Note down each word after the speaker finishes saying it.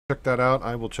Check that out.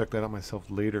 I will check that out myself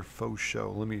later. Faux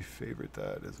show. Let me favorite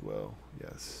that as well.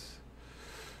 Yes.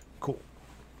 Cool.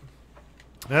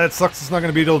 Yeah, it sucks it's not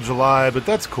going to be till July, but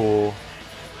that's cool.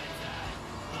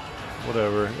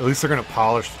 Whatever. At least they're going to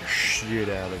polish the shit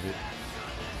out of it.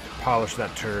 Polish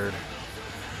that turd.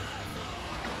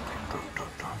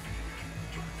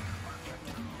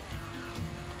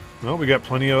 Well, we got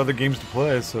plenty of other games to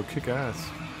play, so kick ass.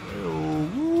 Oh,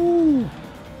 woo.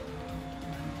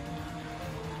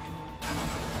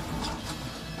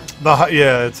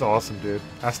 Yeah, it's awesome, dude.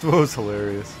 Astuo is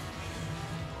hilarious.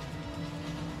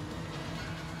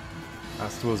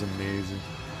 Astuo is amazing.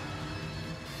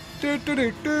 So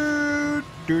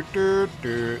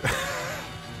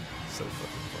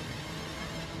fucking funny.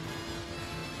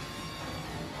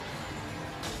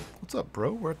 What's up,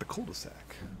 bro? We're at the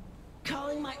cul-de-sac.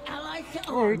 Calling my allies to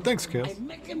Oh, thanks, Kale. I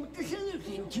met them with the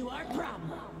solution to our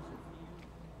problem.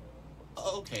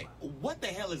 Okay, what the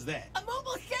hell is that? A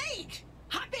mobile stage!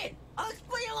 Hop in! I'll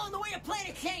explain along the way to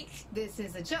Planet Saints. This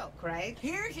is a joke, right?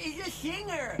 Here's is a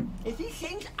singer. If he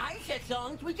sings Aisha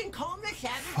songs, we can calm the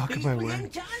savage Fuck beast am I within wearing?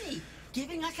 Johnny,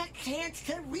 giving us a chance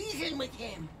to reason with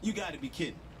him. You gotta be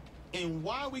kidding. And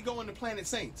why are we going to Planet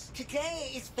Saints?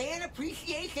 Today is Fan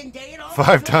Appreciation Day at all.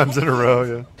 5 times in a row,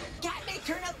 yeah. Cat may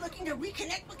turn up looking to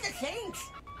reconnect with the Saints.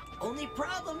 Only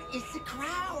problem is the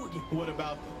crowd. What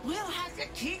about them? We'll have to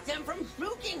keep them from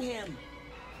spooking him.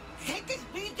 Take this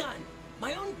B-gun,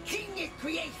 my own genius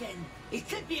creation. It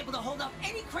should be able to hold up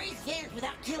any crazed fans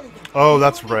without killing them. Oh,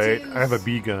 that's right. I have a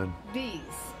B gun. Bees.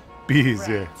 Bees, Right.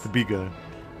 yeah. The B gun.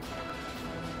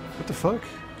 What the fuck?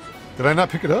 Did I not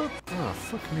pick it up? Oh,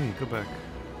 fuck me. Go back.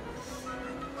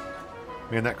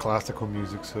 Man, that classical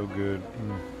music's so good.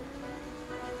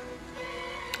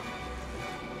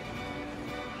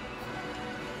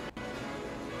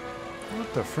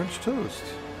 What the French toast?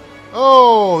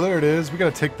 Oh, there it is. We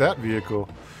gotta take that vehicle.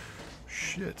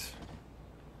 Shit.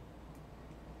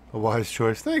 A wise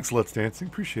choice. Thanks, Let's Dancing.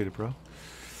 Appreciate it, bro.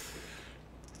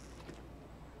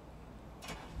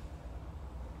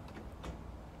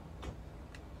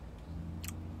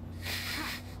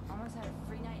 Almost had a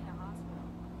free night in a hospital.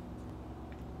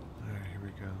 Alright, here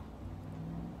we go.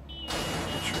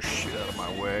 Get your shit out of my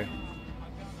way.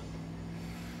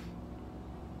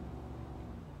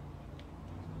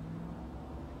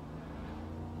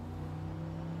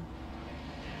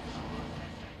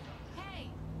 Hey!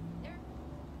 There.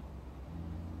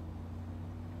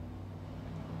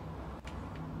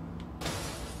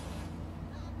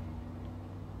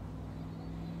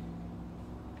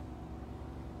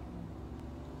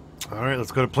 Alright,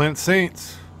 let's go to Planet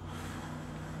Saints.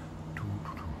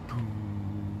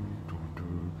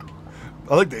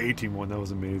 I like the A-Team one, that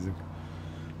was amazing.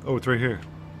 Oh, it's right here.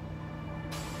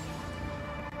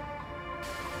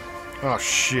 Oh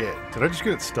shit. Did I just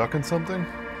get it stuck in something?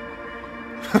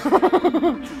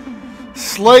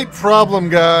 Slight problem,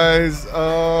 guys.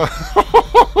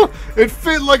 It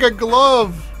fit like a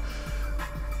glove.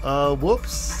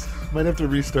 Whoops. Might have to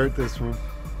restart this one.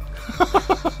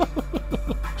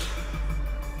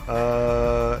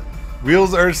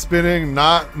 Wheels are spinning,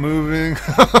 not moving.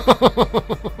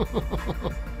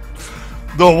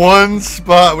 The one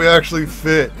spot we actually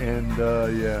fit, and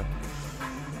yeah.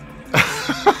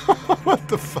 What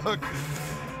the fuck?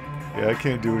 Yeah, I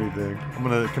can't do anything.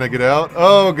 Can I get out?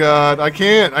 Oh god, I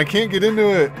can't get into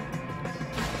it.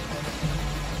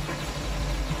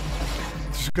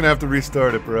 Just gonna have to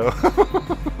restart it, bro.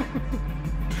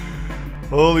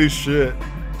 Holy shit.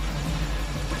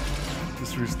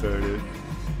 Just restart it.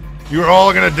 You're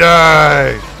all gonna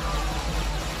die!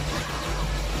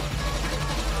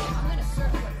 I'm gonna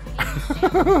circle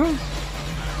it.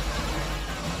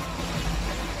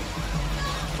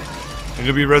 And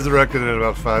you'll be resurrected in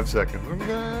about 5 seconds.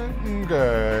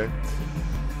 Okay.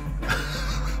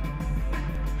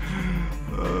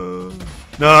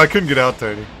 No, I couldn't get out,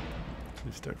 Tiny.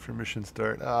 Restart for mission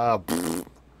start. Ah, pfft.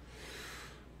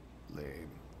 Lame.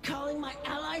 Calling my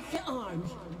allies to arms.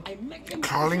 I met them.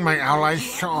 Calling my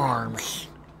allies to arms.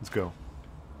 Let's go.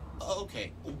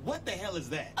 Okay, what the hell is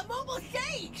that? A mobile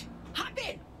stage! Hop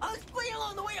in! I'll explain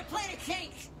along the way to Planet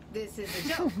Saints. This is a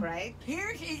joke, right?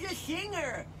 Here's is a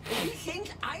singer. If he sings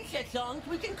Aisha songs,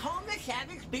 we can calm the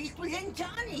savage beast within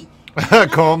Johnny.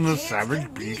 Calm the Chance to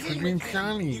savage beast reason within with him.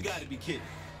 Johnny. You gotta be kidding.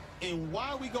 And why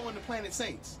are we going to Planet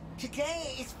Saints?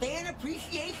 Today is Fan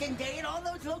Appreciation Day at all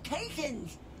those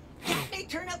locations. Cat may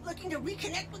turn up looking to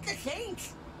reconnect with the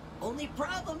Saints. Only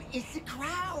problem is the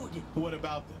crowd. What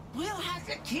about them? We'll have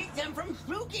to keep them from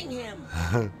spooking him.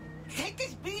 Take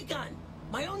this B-gun,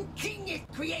 my own genius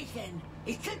creation.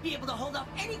 It should be able to hold off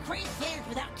any crazed hands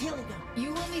without killing them.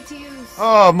 You want me to use...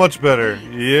 Oh, much better.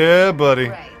 Yeah, buddy.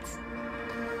 Right.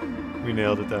 We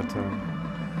nailed it that time.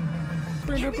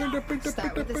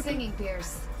 Start with the singing,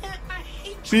 Pierce. I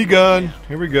hate Bee gun.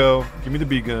 Here we go. Give me the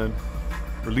bee gun.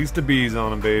 Release the bees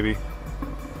on them, baby.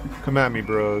 Come at me,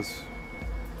 bros.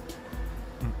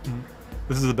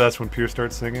 This is the best when Pierce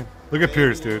starts singing. Look at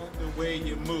Pierce, dude. The way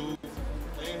you move.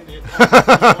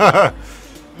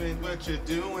 And what you're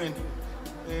doing.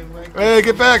 And what Hey,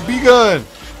 get back, bee gun.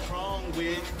 wrong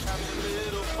with having a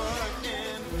little fun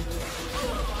and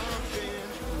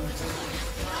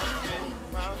pumping.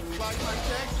 Like my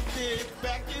text did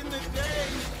back in the day.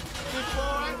 Before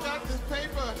I got this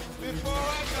paper, before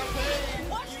I got paid.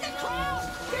 Watch the crowd!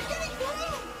 They're getting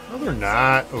through! No, they're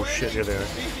not. Oh shit, here they are.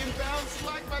 We can bounce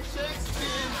like my checks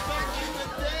did back in the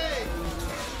day.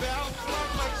 Bounce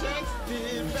like my checks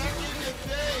did back in the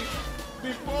day.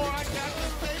 Before I got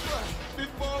this paper,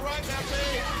 before I got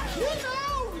paid. You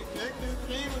know, Detective G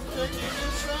was checking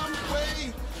in some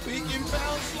way. We can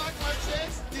bounce like my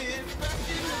checks did back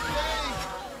in the day.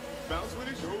 Bounce with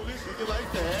his shoulders, shake it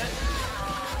like that.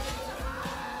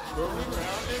 Roll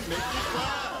around and make it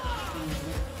clap.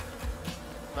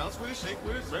 Bounce with it, shake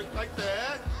with it, break like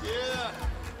that. Yeah.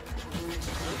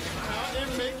 Out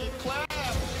and make it clap.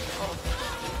 Oh.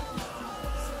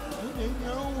 You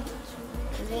know,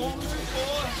 you want it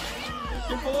for,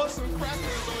 looking for some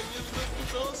crackers or you looking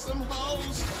for some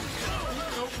hoes.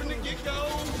 You know, from the get-go.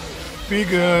 Bee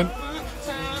gun. Good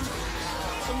time,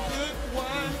 some good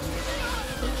wine.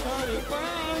 Some party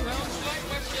fine. Bounce like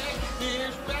my check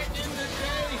did back in the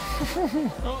day.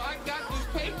 Oh, I got this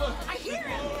paper. I hear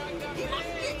him! He must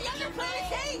be at the other planet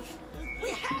Hank! We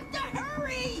have to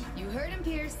hurry! You heard him,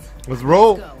 Pierce. Let's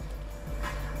roll. Go.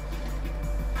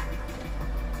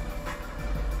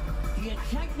 The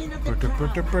excitement of the crowd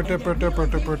and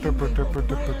the realization they will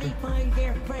finally find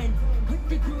their friend put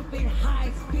the group in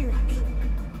high spirits.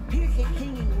 Pierce's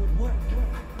singing would work,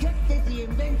 just as the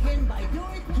invention by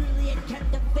yours truly had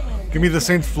kept the fans. Give me the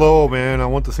Saints flow, man. I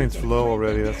want the Saints flow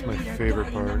already. That's my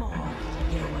favorite part. There was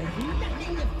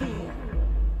nothing to fear.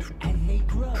 As they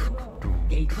grew,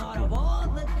 they thought of all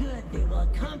the good they will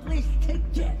accomplish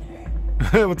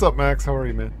together. What's up, Max? How are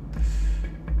you, man?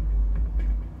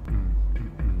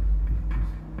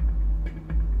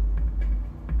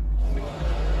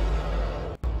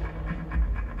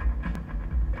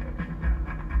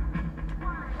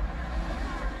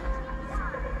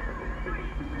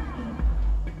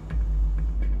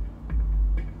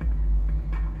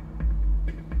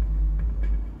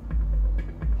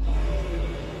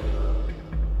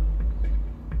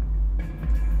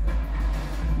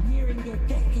 Nearing their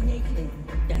destination,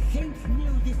 the Saints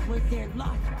knew this was their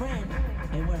lost friend,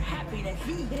 and were happy to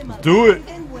see him do alive it.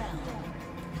 and well.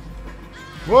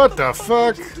 What the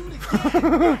fuck?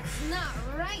 That's not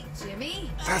right, Jimmy.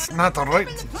 That's not the right,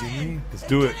 Jimmy. Let's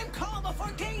do it. Let him call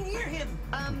before getting near him.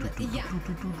 Yeah.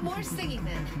 More singing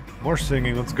then. More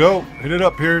singing. Let's go. Hit it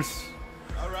up, Pierce.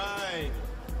 All right.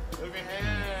 Move your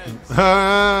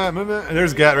hands. And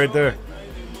there's Gat right there.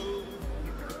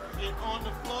 Get on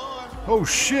the floor. Oh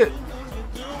shit.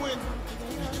 Do it.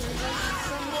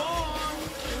 Some more.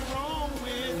 What's wrong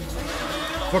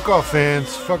with Fuck off,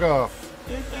 fans. Fuck off.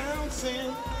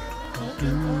 bouncing?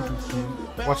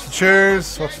 Watch the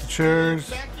chairs. Watch the chairs.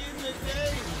 Back in the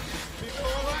day,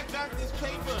 before I got this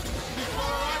paper, before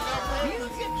I got paid.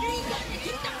 Use your feet to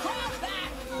keep the crowd back.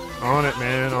 On it,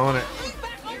 man. On it. Lean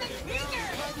back on the speaker.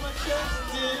 Like my chest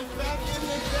did back in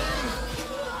the day.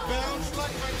 Bounce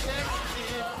like my chest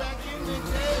did back in the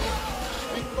day.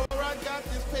 Before I got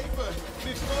this paper,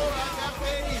 before I got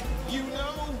paid. You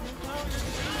know how to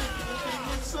do it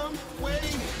in some way.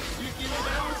 You can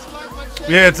bounce like my chest.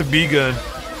 Yeah, it's a bee gun.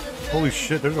 Holy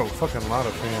shit, there's a fucking lot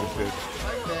of fans, dude.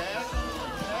 Like that,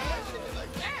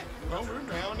 like that. Roll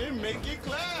around and make it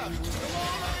clap. Come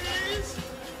on, ladies.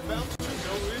 Bounce your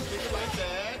shoulders, shake it like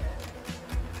that.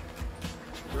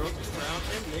 Girls around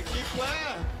and make it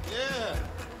clap. Yeah.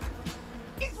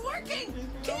 It's working.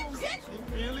 Keep it. You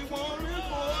really want it,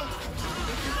 boy?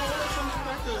 Looking for some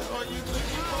crackers, or you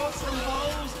looking for some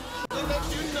hoes? They let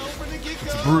you know from the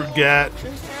get-go. Brute Gat.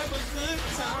 And have a good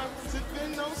time,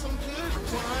 sipping on some good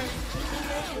wine.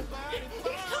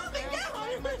 Calm it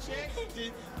down. My check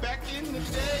did back in the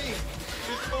day.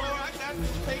 Before I got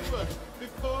this paper,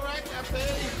 before I got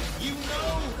paid. You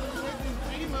know,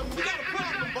 we got a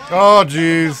problem, boss. Oh,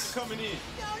 jeez. Coming in.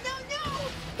 No.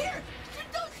 Here, shoot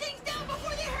those things down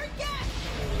before they hurt Gat.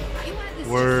 You had this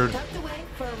Word. just tucked away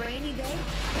for a rainy day?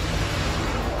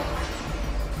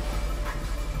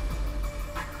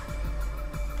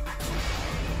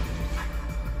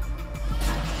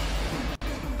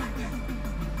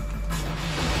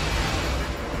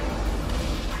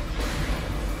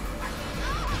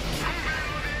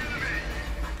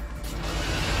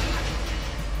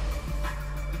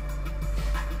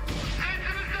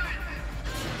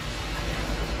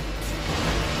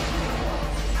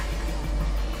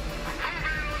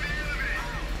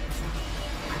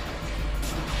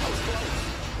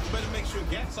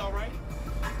 That's all right.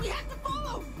 We have to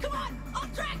follow. Come on, I'll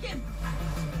track him.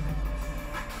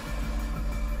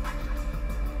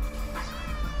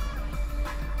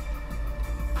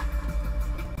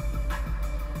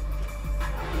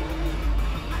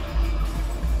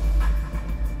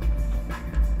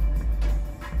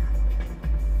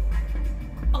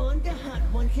 On the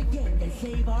hunt once again to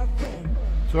save our friend.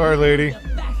 Sorry, lady. The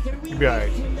faster we Be all right.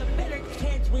 reach him, the better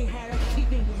chance we had of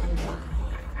keeping him alive.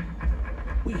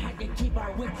 We had to keep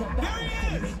our wits about us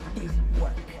to make this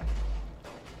work.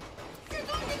 You're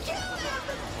going to kill him!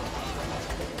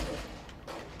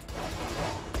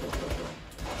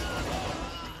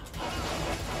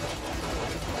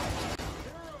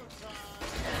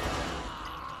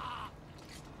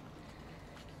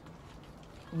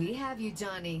 We have you,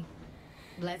 Johnny.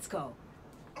 Let's go.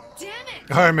 Damn it!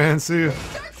 All right, man. See you.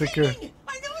 Take care. Thinking,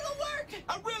 I know it'll work!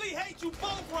 I really hate you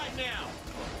both right now.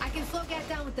 I can slow Gat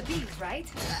down with the bees, right?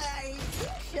 I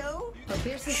think so. For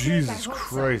Pearson's sake, Jesus I hope so.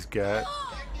 Christ, Gat.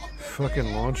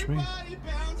 Fucking launch me. Everybody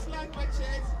bounce like my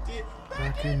checks did.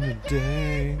 Back in the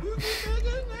day. You can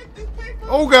figure like this paper.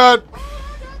 Oh, God. All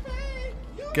I paid.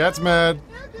 You Gat's mad.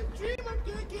 had the dream of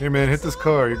getting Here, man. Hit this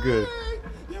car. You're good.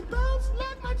 You bounce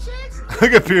like my checks did.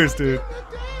 Look at Pierce, dude.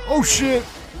 Oh, shit.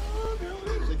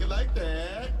 Shake it like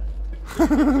that.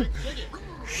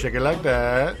 Shake it like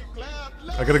that. Clap,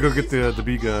 I gotta go get the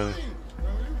B gun.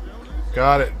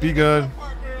 Got it. B gun.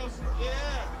 Yeah.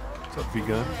 What's up, B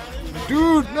gun?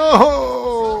 Dude,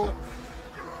 no!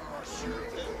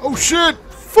 Oh shit!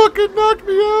 Fucking knocked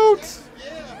me out!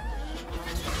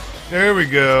 There we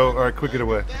go. Alright, quick it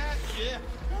away. Yeah.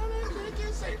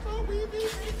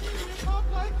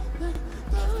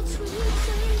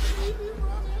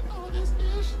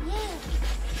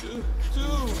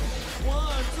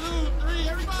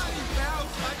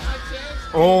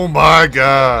 Oh my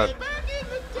god.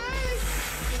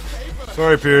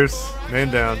 Sorry, Pierce. Man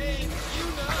down.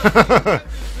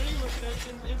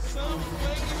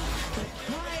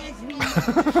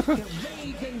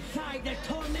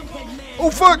 Oh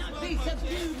fuck! Be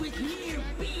subdued with mere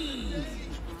bees.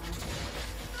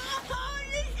 Oh,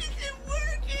 this isn't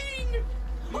working.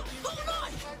 Oh, hold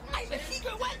on! I have a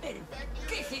secret weapon.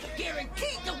 This is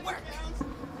guaranteed to work.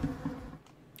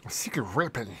 Secret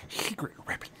weapon. Secret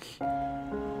weapon.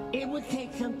 It would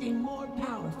take something more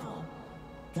powerful.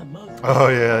 The most Oh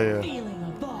yeah, yeah. feeling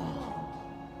of all.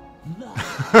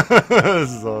 Love.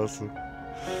 This is awesome.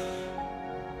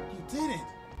 You did it!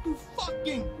 You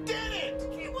fucking did it!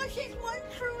 She was his one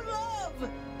true love.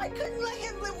 I couldn't let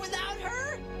him live without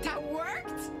her. That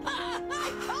worked?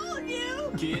 I told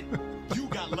you. Kid, you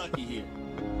got lucky here.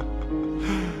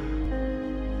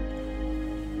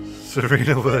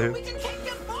 Serena We Williams. can take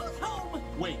them both home.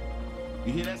 Wait,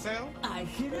 you hear that sound? I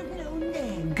should have known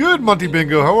then. Good, Monty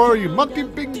Bingo. How are you? Monty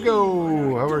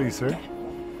Bingo. How are you, sir?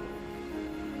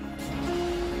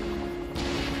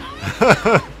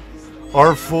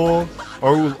 Artful.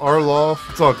 Arloff.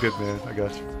 It's all good, man. I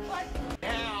got you.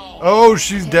 Oh,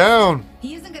 she's down.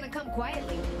 He isn't gonna come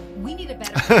quietly. We need a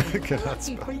better plan. Cannot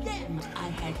Lucky spell. for them, I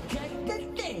had just the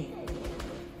thing.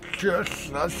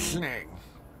 Just listening.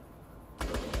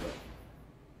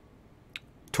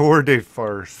 Tour de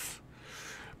farce.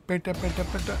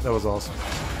 That was awesome.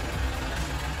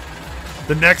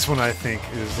 The next one, I think,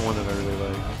 is the one that I really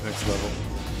like. Next level.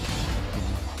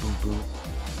 Boom, boom, boom.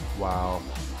 Wow.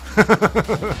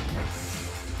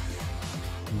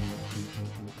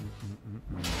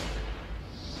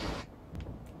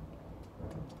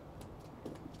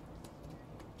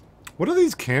 What are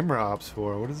these camera ops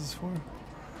for? What is this for?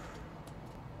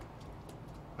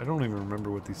 I don't even remember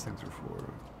what these things are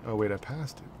for. Oh, wait, I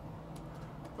passed it.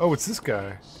 Oh, it's this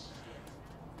guy.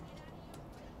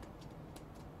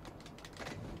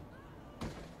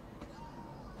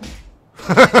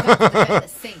 The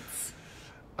Saints.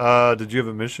 Did you have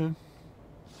a mission?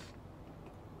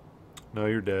 No,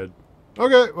 you're dead.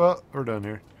 Okay, well, we're done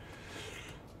here.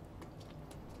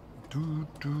 Do,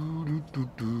 do, do, do,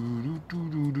 do, do,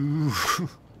 do, do.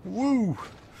 Woo!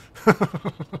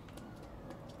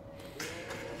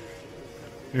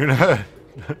 You're not.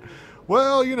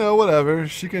 Well, you know, whatever.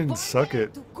 She can suck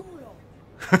it.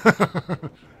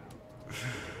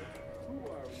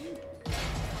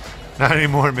 Not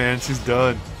anymore, man. She's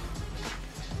done.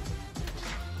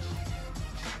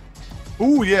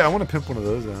 Ooh, yeah, I want to pimp one of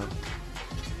those out.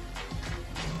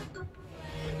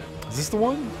 Is this the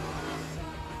one?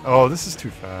 Oh, this is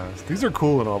too fast. These are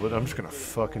cool and all, but I'm just gonna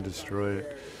fucking destroy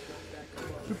it.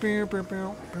 There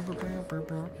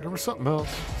was something else.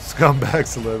 Scumbag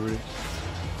celebrity.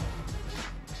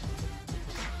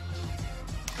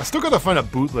 I still gotta find a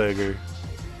bootlegger.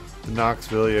 The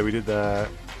Knoxville, yeah, we did that.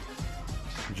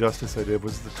 Justice I did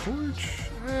was the torch.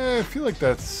 I feel like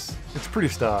it's pretty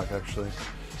stock actually.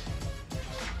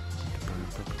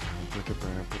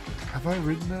 Have I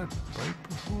ridden that bike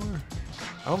before?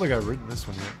 I don't think I've ridden this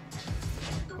one yet.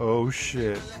 Oh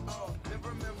shit.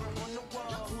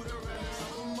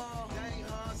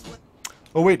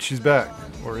 Oh wait, she's back.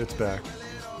 Or it's back.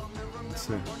 Let's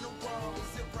see.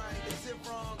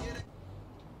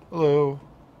 Hello.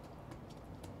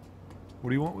 What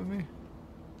do you want with me?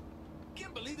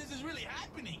 Can't believe this is really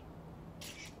happening.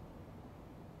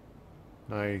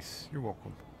 Nice. You're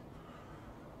welcome.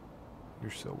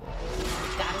 You're so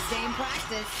welcome. Gotta stay in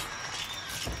practice.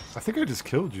 I think I just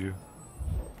killed you.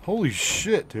 Holy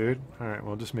shit, dude. Alright,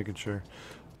 well, just making sure.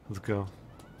 Let's go.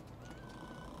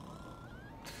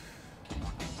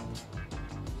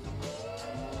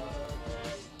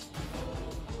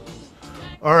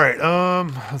 Alright,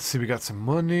 let's see, we got some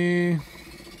money.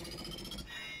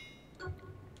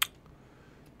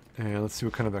 And let's see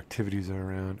what kind of activities are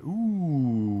around.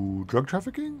 Ooh, drug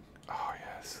trafficking? Oh,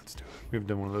 yes, let's do it. We haven't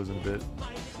done one of those in a bit.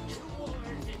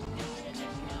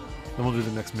 Then we'll do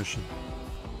the next mission.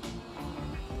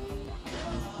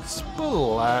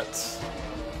 Splat.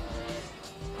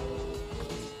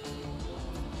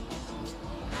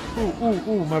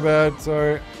 Ooh, my bad.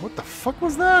 Sorry. What the fuck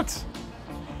was that?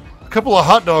 A couple of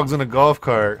hot dogs in a golf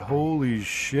cart. Holy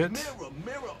shit.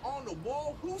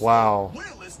 Wow.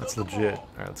 That's legit.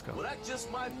 Alright, let's go.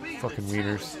 Fucking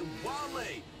wieners.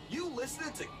 You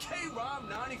listening to K-Rob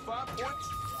 95.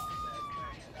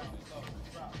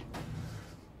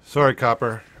 Sorry,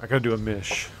 Copper. I gotta do a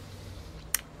mish.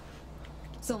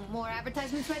 So more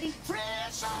advertisements ready?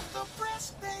 Fresh off the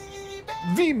press, baby.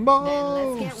 Vimos!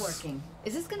 Then let's get working.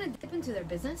 Is this gonna dip into their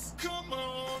business? Come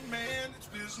on, man. It's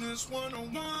business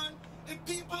 101. And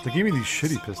people They gave me these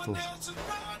shitty pistols.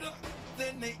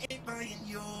 Then they ain't buying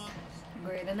yours.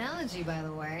 Great analogy, by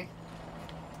the way.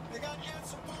 They got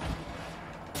answer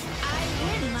I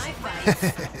win my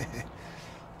fight.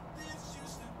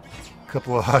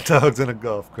 Couple of hot dogs in a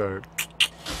golf cart.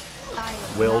 I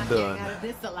am Well not getting done. out of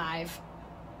this alive.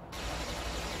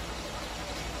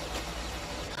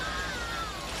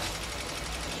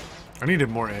 I needed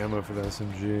more ammo for the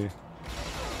SMG.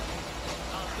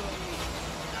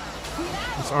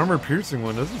 This armor piercing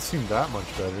one doesn't seem that much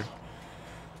better.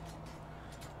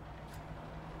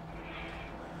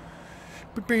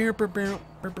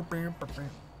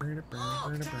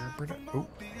 Oh.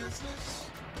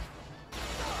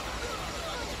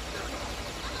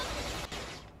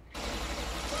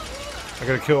 I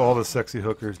gotta kill all the sexy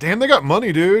hookers. Damn, they got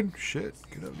money, dude. Shit,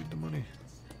 get out, get the money.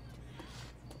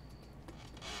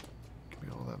 Give me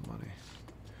all that money.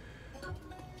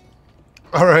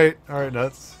 Alright,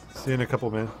 nuts. See you in a couple,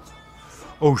 man.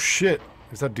 Oh shit,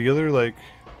 is that dealer like...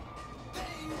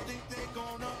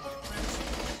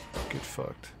 Get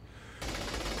fucked.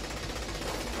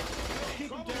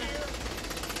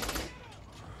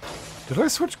 Did I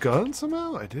switch guns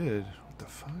somehow? I did. What the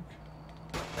fuck?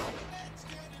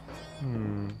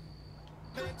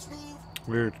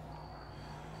 Weird.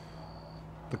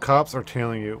 The cops are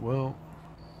tailing you. Well,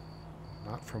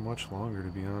 not for much longer, to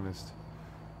be honest.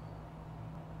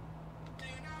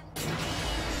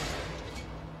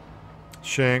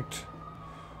 Shanked.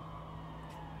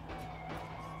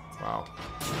 Wow.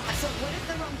 So what if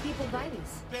the wrong people buy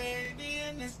these? Baby,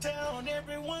 in this town,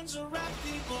 everyone's a rap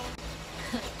people.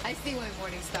 I see why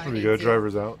Morningstar There we needs go, you.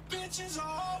 driver's out. Bitches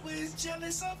are always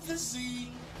jealous of the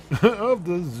Z. Of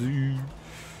the Z.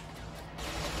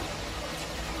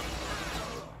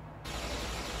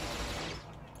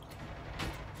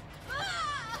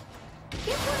 Get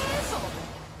your asshole.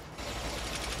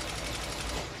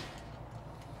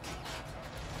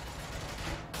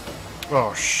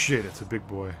 Oh shit, it's a big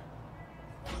boy.